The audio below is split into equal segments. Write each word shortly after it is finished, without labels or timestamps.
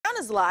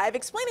is live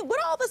explaining what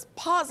all this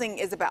pausing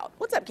is about.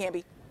 What's up,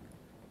 Cambi?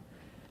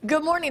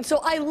 Good morning.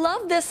 So I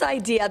love this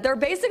idea. They're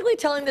basically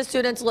telling the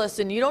students,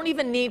 listen, you don't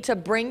even need to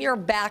bring your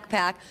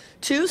backpack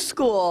to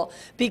school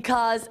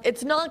because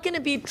it's not going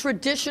to be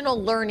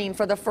traditional learning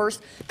for the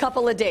first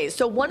couple of days.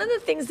 So one of the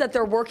things that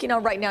they're working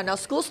on right now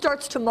school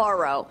starts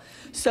tomorrow.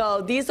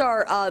 So these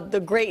are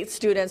the great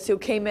students who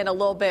came in a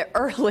little bit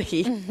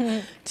early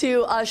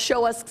to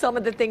show us some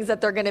of the things that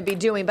they're going to be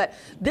doing. But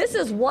this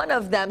is one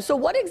of them. So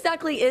what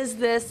exactly is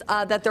this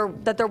that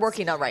they're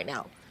working on right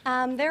now?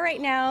 There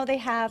right now they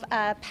have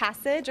a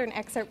passage or an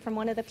excerpt from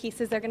one of the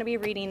pieces they're going to be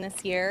reading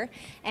this year,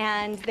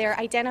 and they're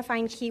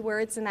identifying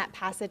keywords in that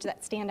passage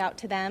that stand out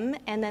to them,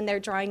 and then they're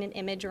drawing an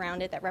image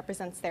around it that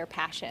represents their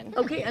passion.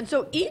 Okay, and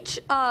so each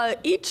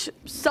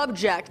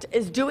subject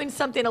is doing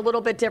something a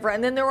little bit different,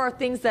 and then there are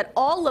things that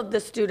all of the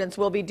students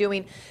will be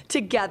doing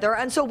together.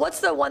 And so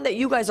what's the one that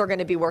you guys are going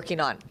to be working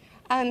on?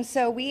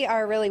 So we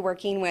are really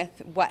working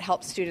with what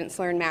helps students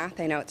learn math.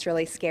 I know it's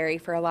really scary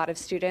for a lot of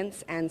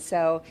students, and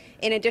so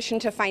in addition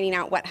to finding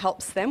out what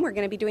helps them, we're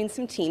going to be doing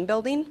some team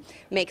building,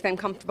 make them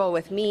comfortable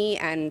with me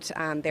and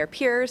their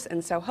peers,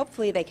 and so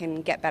hopefully they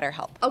can get better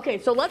help. Okay,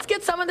 so let's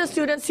get some of the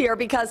students here,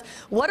 because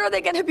what are they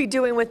going to be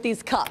doing with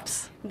these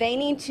cups? They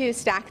need to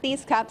stack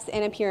these cups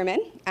in a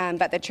pyramid,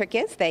 but the trick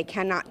is they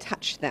cannot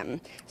touch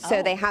them.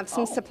 So they have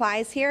some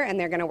supplies here, and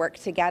they're going to work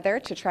together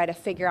to try to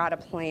figure out a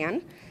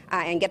plan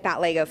and get that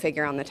Lego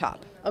figure on the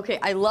top. Okay,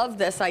 I love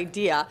this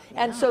idea.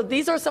 And so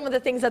these are some of the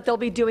things that they'll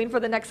be doing for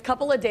the next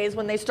couple of days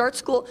when they start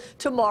school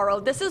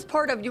tomorrow. This is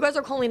part of, you guys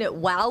are calling it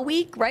WOW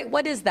Week, right?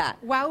 What is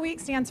that? WOW Week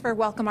stands for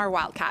Welcome Our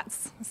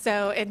Wildcats.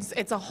 So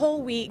it's a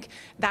whole week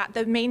that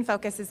the main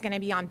focus is going to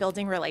be on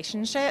building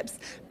relationships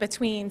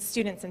between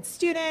students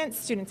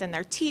and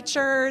their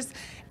teachers.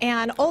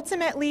 And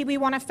ultimately, we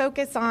want to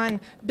focus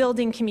on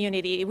building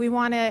community. We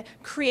want to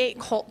create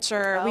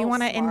culture. We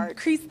want to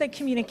increase the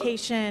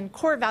communication,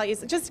 core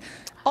values, just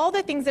all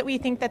the things that we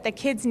think that the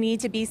kids need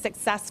to be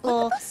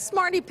successful. Look at the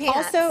smarty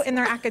pants. Also in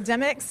their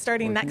academics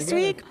starting next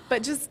week,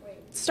 but just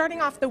starting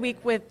off the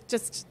week with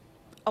just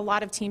a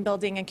lot of team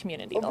building and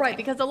community building. Right,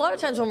 because a lot of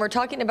times when we're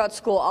talking about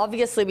school,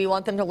 obviously we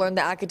want them to learn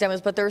the academics,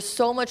 but there's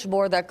so much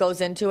more that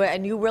goes into it,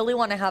 and you really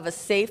want to have a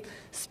safe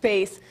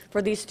space for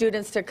these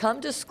students to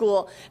come to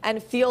school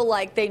and feel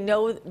like they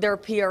know their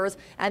peers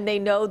and they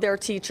know their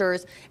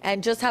teachers,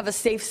 and just have a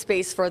safe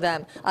space for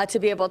them to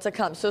be able to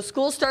come. So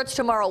school starts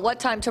tomorrow. What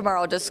time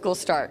tomorrow does school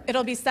start?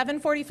 It'll be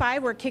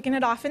 7:45. We're kicking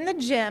it off in the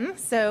gym.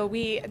 So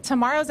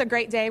tomorrow's a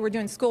great day. We're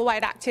doing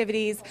school-wide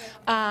activities,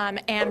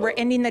 and we're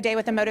ending the day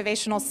with a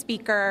motivational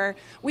speaker.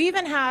 We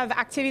even have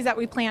activities that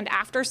we planned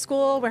after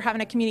school. We're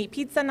having a community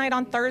pizza night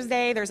on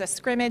Thursday. There's a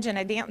scrimmage and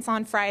a dance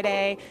on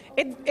Friday.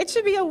 It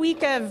should be a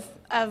week of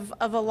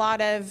a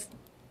lot of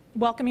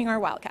welcoming our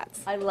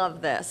Wildcats. I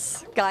love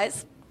this.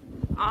 Guys?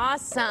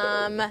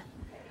 Awesome.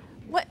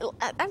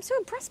 I'm so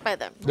impressed by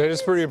them. That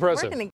is pretty impressive.